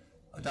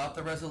 Adopt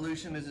the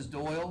resolution. Mrs.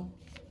 Doyle?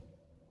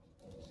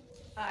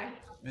 Aye.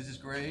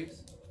 Mrs.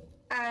 Graves?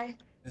 Aye.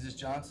 Mrs.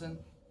 Johnson?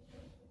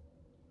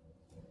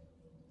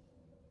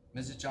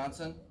 Mrs.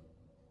 Johnson?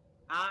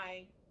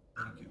 Aye.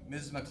 Thank you.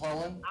 Mrs.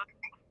 McClellan?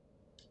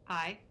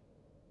 Aye.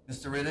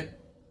 Mr. Riddick?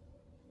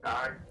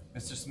 Aye.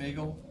 Mr.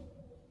 Smeagol?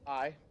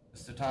 Aye.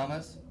 Mr.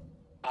 Thomas?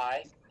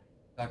 Aye.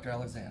 Dr.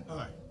 Alexander?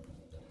 Aye.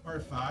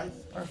 R5.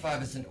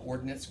 R5 is an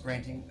ordinance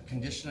granting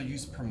conditional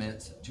use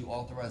permits to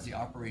authorize the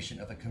operation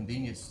of a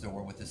convenience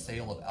store with the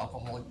sale of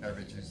alcoholic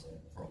beverages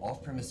for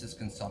off-premises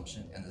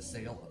consumption and the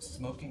sale of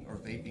smoking or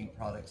vaping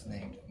products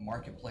named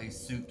Marketplace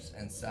Soups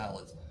and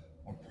Salads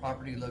on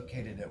property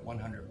located at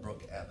 100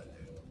 Brook Avenue.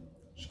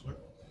 Mr. Clerk.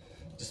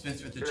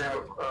 Dispense with the Do you have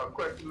charter. a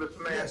question, Mr.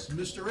 Mayor? Yes,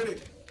 Mr.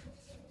 Riddick.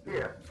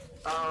 Yeah.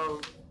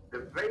 The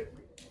vaping,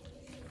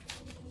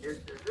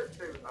 is this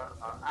an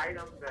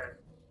item that,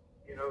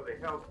 the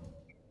health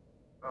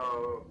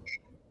are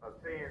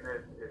saying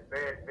that it's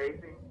bad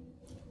vaping?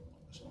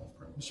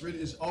 Mr.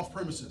 Riddick is off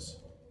premises.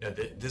 No,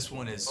 this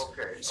one is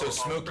Okay. so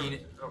smoking.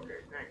 Okay,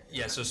 thank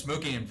you. Yeah, so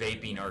smoking and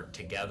vaping are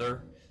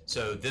together.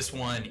 So this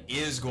one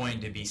is going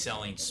to be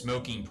selling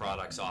smoking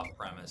products off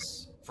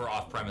premise for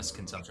off premise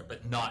consumption,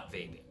 but not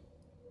vaping.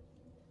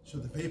 So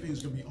the vaping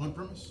is going to be on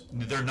premise?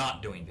 They're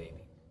not doing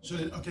vaping. So,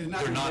 okay,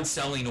 They're not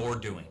selling or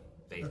doing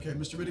vaping. Okay,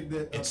 Mr. Riddick,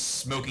 that, It's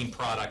smoking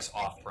products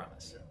off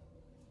premise.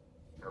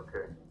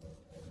 Okay.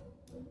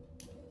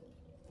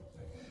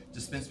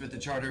 Dispense with the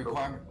charter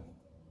requirement.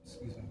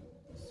 Excuse me.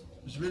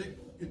 Mr.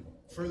 Riddick,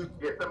 further?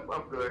 Yes,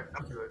 I'm good.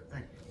 I'm good.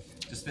 Thank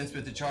you. Dispense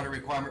with the charter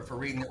requirement for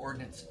reading the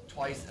ordinance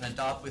twice and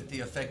adopt with the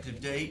effective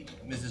date.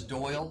 Mrs.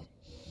 Doyle?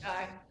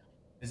 Aye.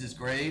 Mrs.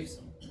 Graves?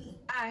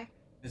 Aye.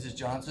 Mrs.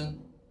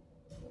 Johnson?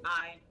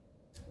 Aye.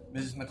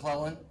 Mrs.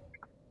 McClellan?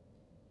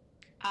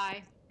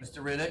 Aye.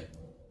 Mr. Riddick?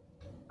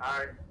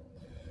 Aye.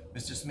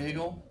 Mr.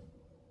 Smeagol?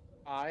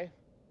 Aye.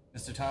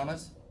 Mr.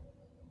 Thomas?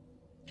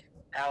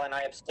 Alan,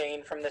 I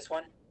abstain from this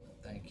one.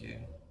 Thank you.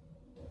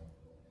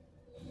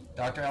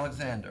 Dr.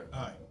 Alexander?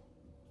 Aye.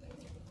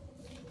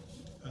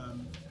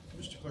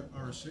 Mr. Clerk,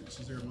 R6,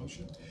 is there a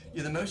motion?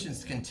 Yeah, the motion is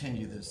to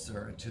continue this,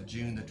 sir, to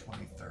June the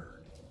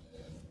 23rd.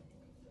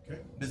 Okay.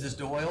 Mrs.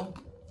 Doyle?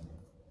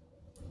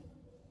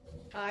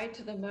 Aye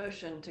to the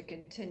motion to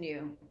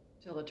continue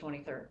till the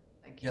 23rd.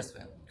 Thank you. Yes,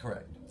 ma'am.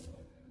 Correct.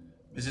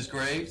 Mrs.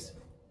 Graves?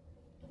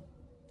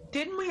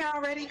 Didn't we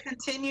already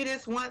continue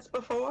this once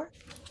before?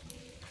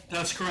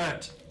 That's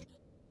correct.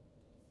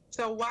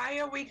 So why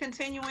are we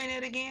continuing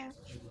it again?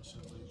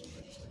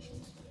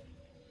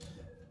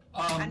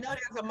 I know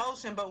there's a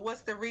motion, but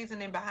what's the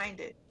reasoning behind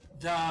it?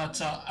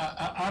 That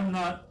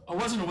I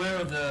wasn't aware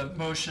of the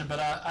motion, but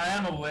I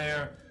am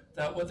aware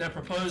that what they're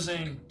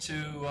proposing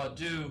to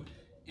do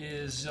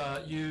is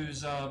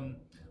use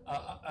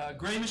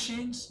gray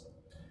machines.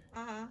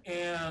 Uh-huh.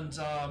 And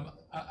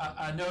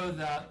I know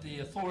that the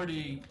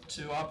authority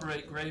to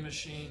operate gray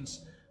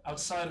machines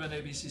outside of an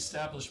ABC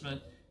establishment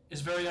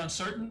is very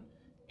uncertain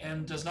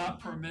and does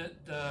not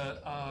permit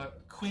the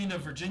Queen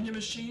of Virginia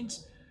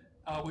machines,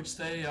 which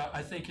they,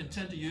 I think,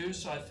 intend to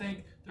use. So I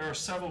think there are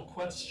several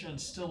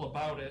questions still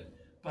about it,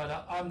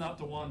 but I'm not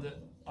the one that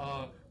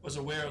was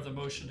aware of the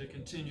motion to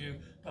continue,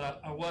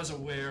 but I was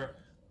aware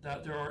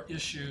that there are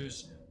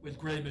issues with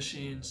gray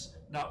machines,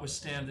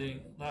 notwithstanding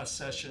last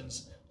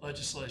session's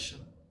legislation.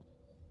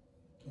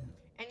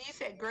 And you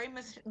said gray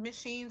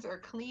machines are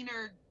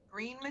cleaner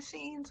green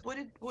machines? What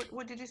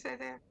did you say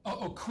there?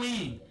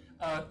 Queen.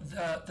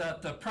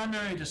 The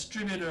primary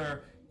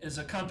distributor is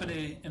a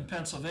company in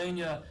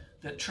Pennsylvania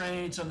that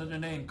trades under the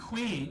name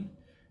Queen,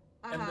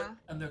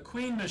 and the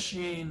Queen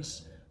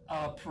machines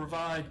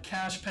provide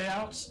cash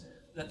payouts.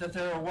 That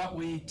they are what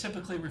we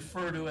typically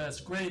refer to as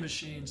gray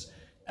machines,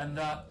 and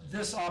that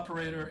this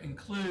operator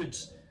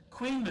includes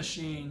Queen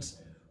machines,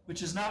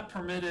 which is not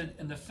permitted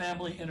in the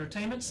family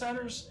entertainment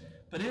centers,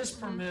 but is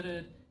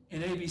permitted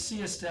in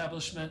ABC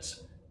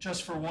establishments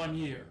just for 1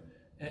 year.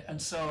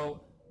 And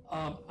so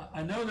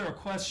I know there are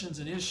questions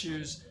and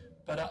issues,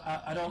 but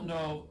I don't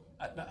know.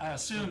 I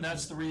assume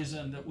that's the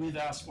reason that we've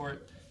asked for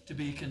it to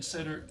be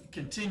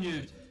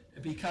continued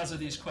because of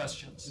these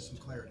questions. Just some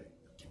clarity.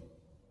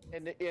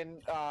 And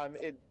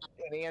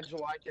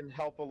Angela, I can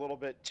help a little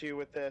bit too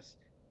with this.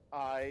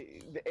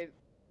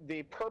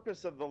 The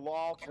purpose of the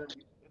law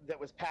that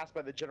was passed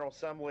by the General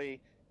Assembly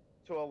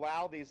to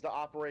allow these to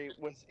operate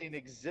was in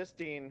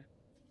existing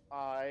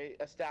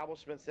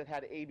establishments that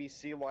had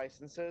ABC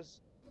licenses.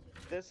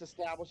 This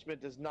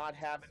establishment does not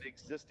have an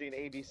existing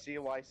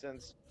ABC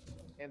license,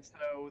 and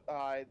so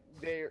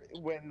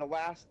when the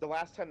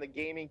last time the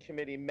gaming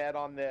committee met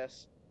on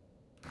this,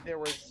 there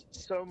was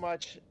so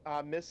much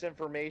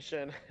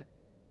misinformation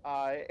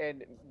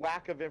and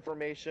lack of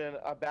information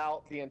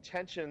about the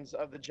intentions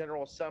of the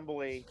General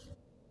Assembly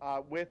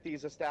with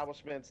these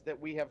establishments that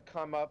we have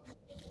come up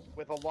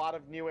with a lot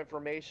of new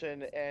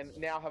information and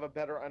now have a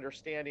better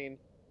understanding.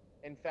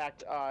 In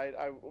fact,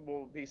 I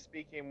will be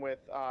speaking with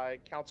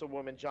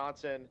Councilwoman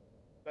Johnson,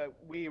 but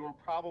we will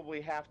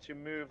probably have to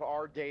move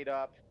our date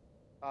up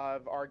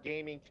of our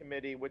gaming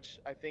committee, which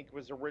I think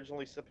was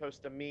originally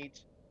supposed to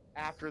meet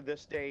after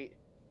this date,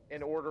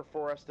 in order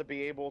for us to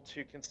be able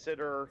to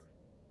consider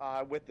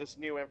with this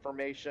new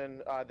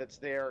information that's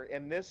there.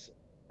 And this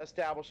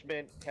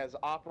establishment has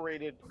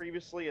operated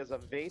previously as a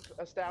vape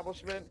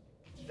establishment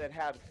that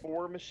had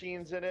 4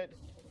 machines in it,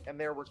 and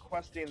they're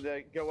requesting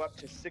to go up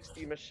to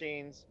 60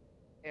 machines.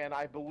 And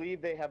I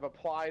believe they have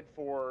applied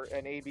for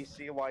an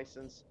ABC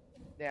license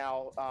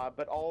now,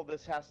 but all of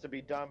this has to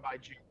be done by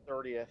June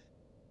 30th.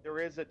 There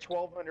is a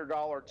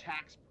 $1,200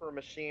 tax per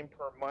machine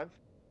per month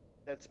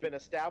that's been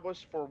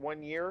established for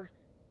 1 year,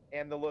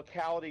 and the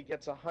locality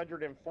gets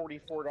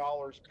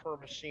 $144 per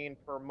machine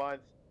per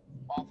month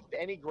off of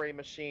any gray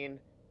machine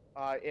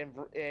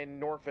in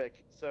Norfolk.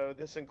 So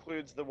this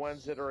includes the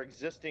ones that are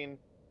existing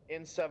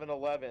in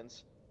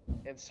 7-Elevens.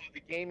 And so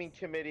the gaming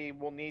committee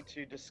will need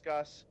to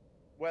discuss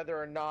whether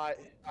or not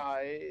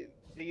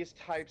these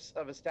types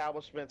of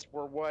establishments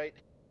were what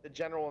the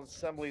General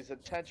Assembly's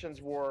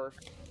intentions were,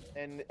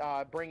 and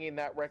bringing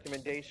that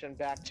recommendation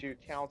back to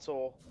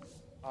council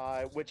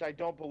which I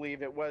don't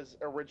believe it was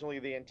originally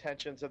the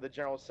intentions of the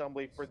General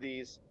Assembly for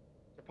these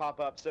to pop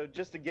up. So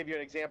just to give you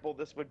an example,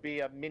 this would be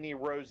a mini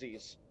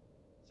Rosie's.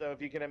 So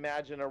if you can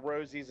imagine a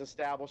Rosie's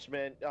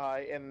establishment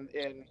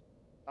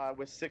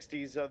with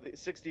 60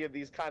 of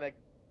these kind of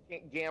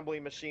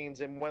gambling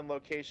machines in one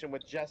location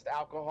with just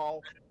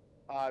alcohol,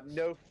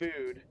 no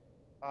food.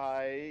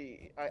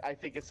 I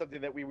think it's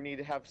something that we need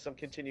to have some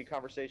continued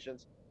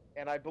conversations.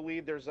 And I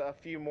believe there's a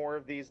few more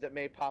of these that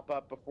may pop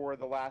up before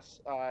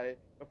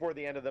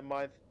the end of the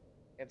month.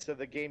 And so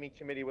the gaming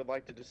committee would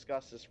like to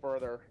discuss this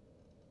further.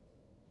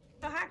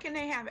 So how can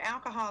they have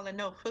alcohol and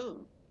no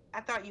food? I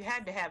thought you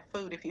had to have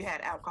food if you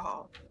had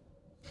alcohol.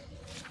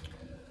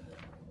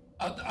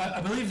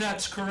 I believe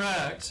that's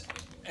correct.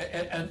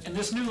 And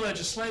this new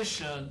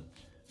legislation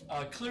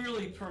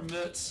clearly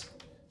permits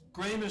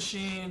gray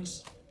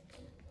machines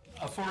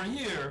for a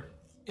year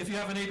if you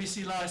have an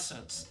ABC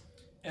license.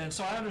 And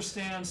so I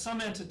understand some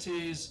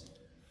entities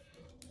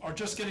are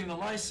just getting the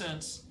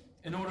license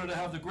in order to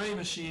have the gray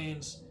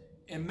machines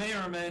and may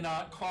or may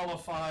not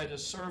qualify to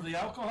serve the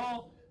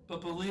alcohol,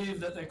 but believe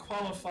that they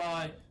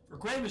qualify for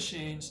gray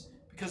machines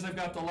because they've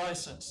got the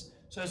license.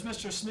 So as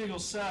Mr. Smeagol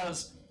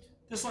says,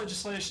 this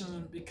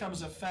legislation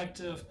becomes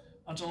effective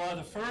on July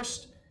the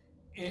 1st,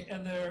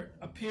 and there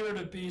appear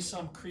to be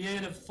some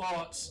creative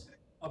thoughts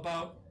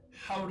about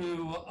how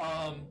to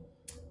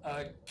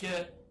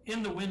get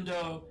in the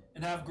window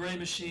and have gray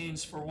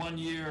machines for 1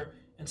 year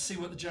and see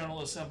what the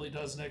General Assembly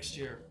does next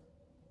year.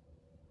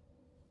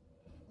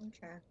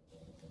 Okay.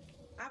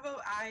 I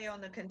vote aye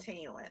on the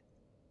continuance.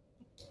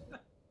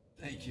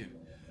 Thank you.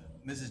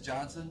 Mrs.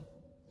 Johnson?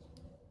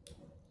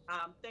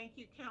 Thank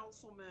you,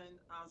 Councilman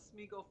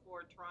Smeagol,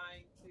 for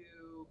trying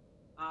to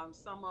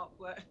sum up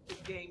what the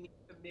gaming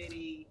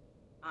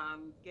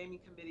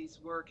committee's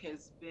work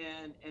has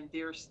been, and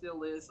there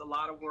still is a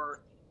lot of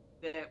work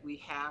that we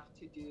have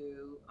to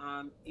do.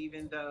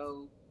 Even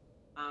though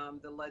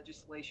the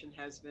legislation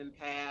has been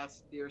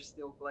passed, there's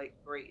still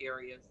gray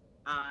areas.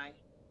 Aye.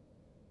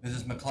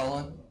 Mrs.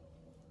 McClellan?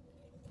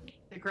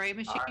 The gray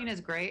machine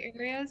is gray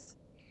areas?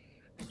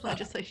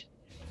 Legislation.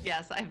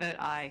 Yes, I vote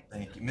aye.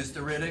 Thank you.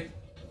 Mr. Riddick?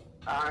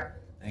 Aye.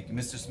 Thank you.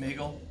 Mr.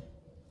 Smeagol?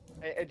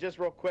 And just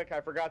real quick, I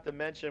forgot to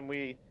mention,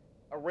 we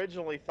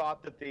originally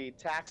thought that the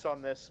tax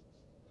on this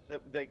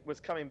that was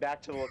coming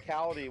back to the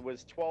locality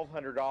was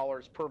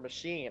 $1,200 per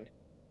machine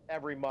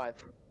every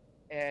month.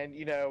 And,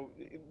 you know,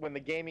 when the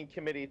gaming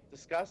committee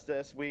discussed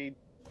this, we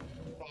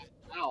thought,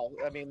 wow,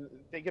 I mean,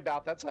 think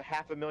about that's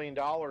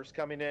 $500,000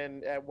 coming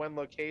in at one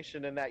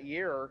location in that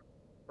year,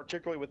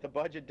 particularly with the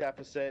budget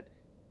deficit.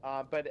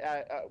 But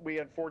we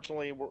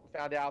unfortunately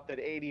found out that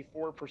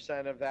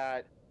 84% of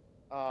that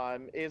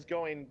is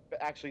going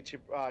actually to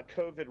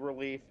COVID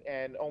relief,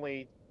 and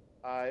only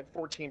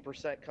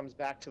 14% comes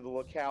back to the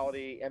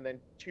locality, and then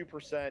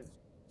 2%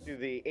 to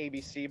the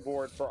ABC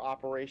board for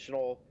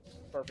operational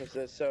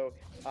purposes. So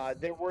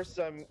there were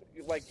some,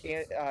 like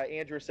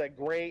Andrew said,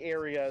 gray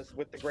areas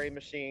with the gray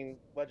machine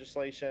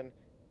legislation,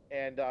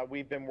 and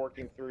we've been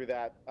working through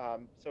that.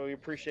 So we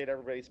appreciate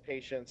everybody's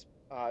patience.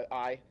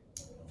 Aye.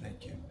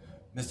 Thank you.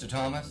 Mr.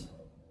 Thomas?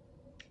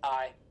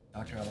 Aye.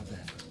 Dr.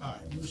 Alexander? Aye.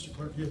 Mr.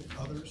 Clerk, you have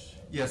others?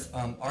 Yes,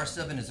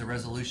 R7 is a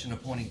resolution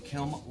appointing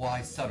Kim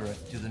Y.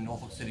 Suttereth to the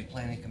Norfolk City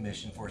Planning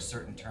Commission for a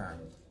certain term.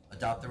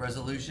 Adopt the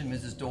resolution.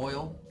 Mrs.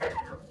 Doyle?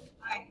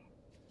 Aye.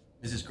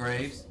 Mrs.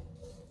 Graves?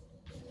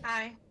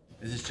 Aye.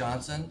 Mrs.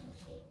 Johnson?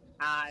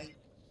 Aye.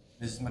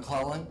 Mrs.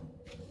 McClellan?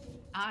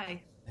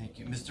 Aye. Thank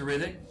you. Mr.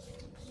 Riddick?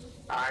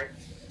 Aye.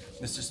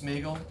 Mr.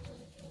 Smeagol?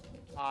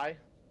 Aye.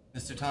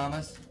 Mr.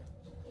 Thomas?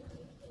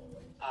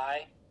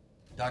 Aye.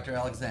 Dr.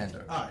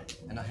 Alexander? Aye.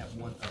 And I have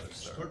one other,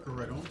 sir. Clerk, go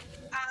right on.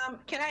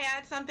 Can I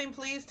add something,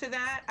 please, to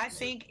that? I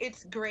think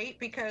it's great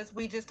because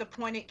we just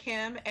appointed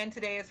Kim, and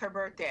today is her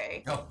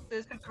birthday. Oh. So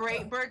it's a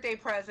great birthday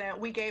present.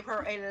 We gave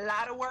her a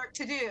lot of work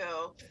to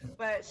do,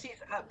 but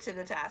she's up to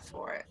the task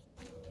for it.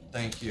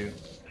 Thank you.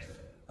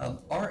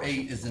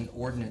 R8 is an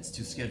ordinance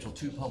to schedule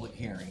 2 public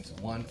hearings,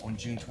 one on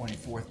June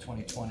 24th,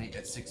 2020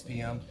 at 6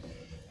 p.m.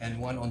 and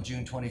one on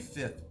June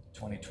 25th,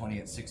 2020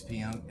 at 6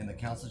 p.m. in the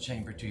council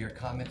chamber to hear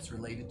comments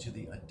related to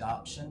the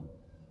adoption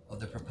of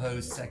the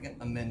proposed Second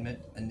Amendment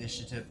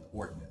Initiative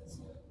Ordinance.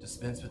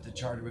 Dispense with the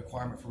charter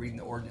requirement for reading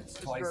the ordinance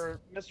twice.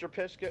 Mr.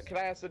 Pishka, can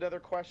I ask another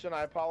question?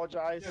 I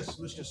apologize. Yes,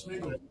 Mr.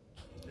 Smeagol.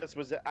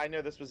 I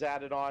know this was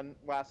added on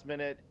last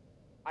minute.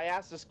 I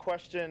asked this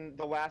question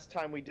the last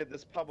time we did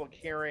this public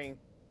hearing,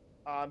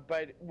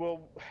 but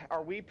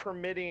are we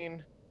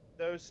permitting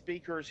those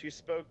speakers who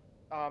spoke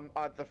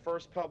at the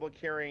first public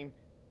hearing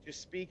to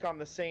speak on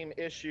the same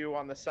issue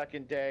on the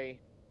second day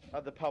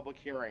of the public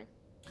hearing?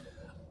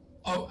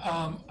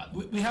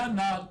 We had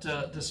not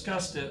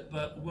discussed it,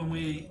 but when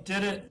we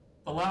did it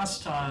the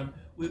last time,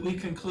 we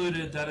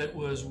concluded that it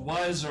was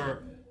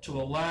wiser to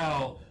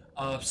allow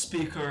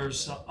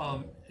speakers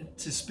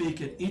to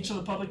speak at each of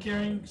the public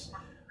hearings,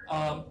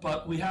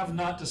 but we have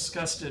not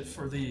discussed it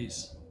for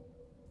these.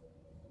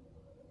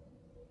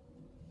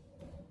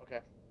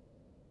 Okay.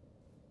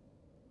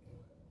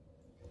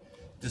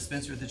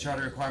 Dispense with the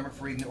charter requirement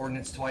for reading the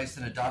ordinance twice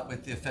and adopt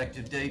with the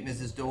effective date.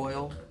 Mrs.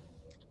 Doyle?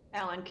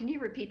 Alan, can you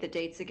repeat the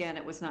dates again?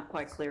 It was not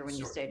quite clear when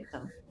you Sure. stated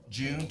them.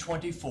 June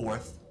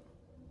 24th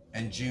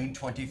and June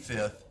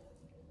 25th,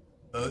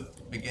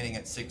 both beginning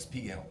at 6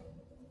 p.m.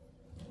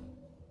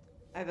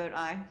 I vote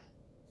aye.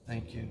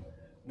 Thank you.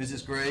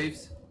 Mrs.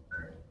 Graves?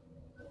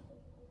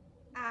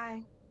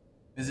 Aye.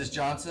 Mrs.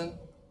 Johnson?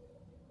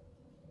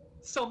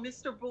 So,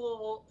 Mr.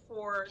 Bull,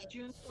 for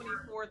June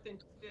 24th and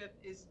 5th,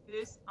 is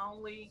this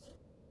only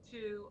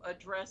to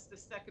address the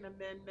Second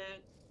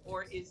Amendment,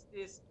 or is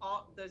this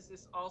does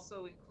this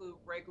also include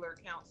regular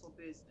council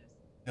business?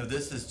 No,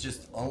 this is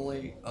just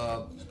only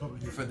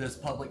for this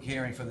public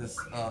hearing for this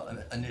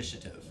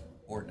initiative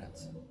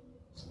ordinance.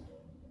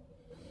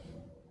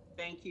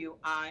 Thank you.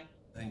 Aye.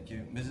 Thank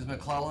you. Mrs.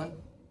 McClellan?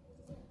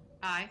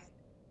 Aye.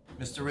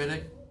 Mr.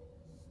 Riddick?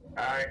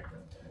 Aye.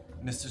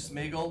 Mr.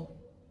 Smeagol?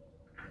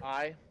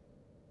 Aye.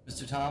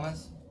 Mr.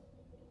 Thomas?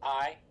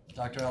 Aye.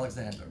 Dr.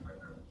 Alexander?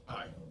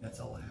 Aye. That's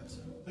all I have,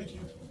 sir. Thank you.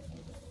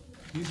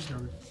 Please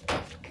adjourn.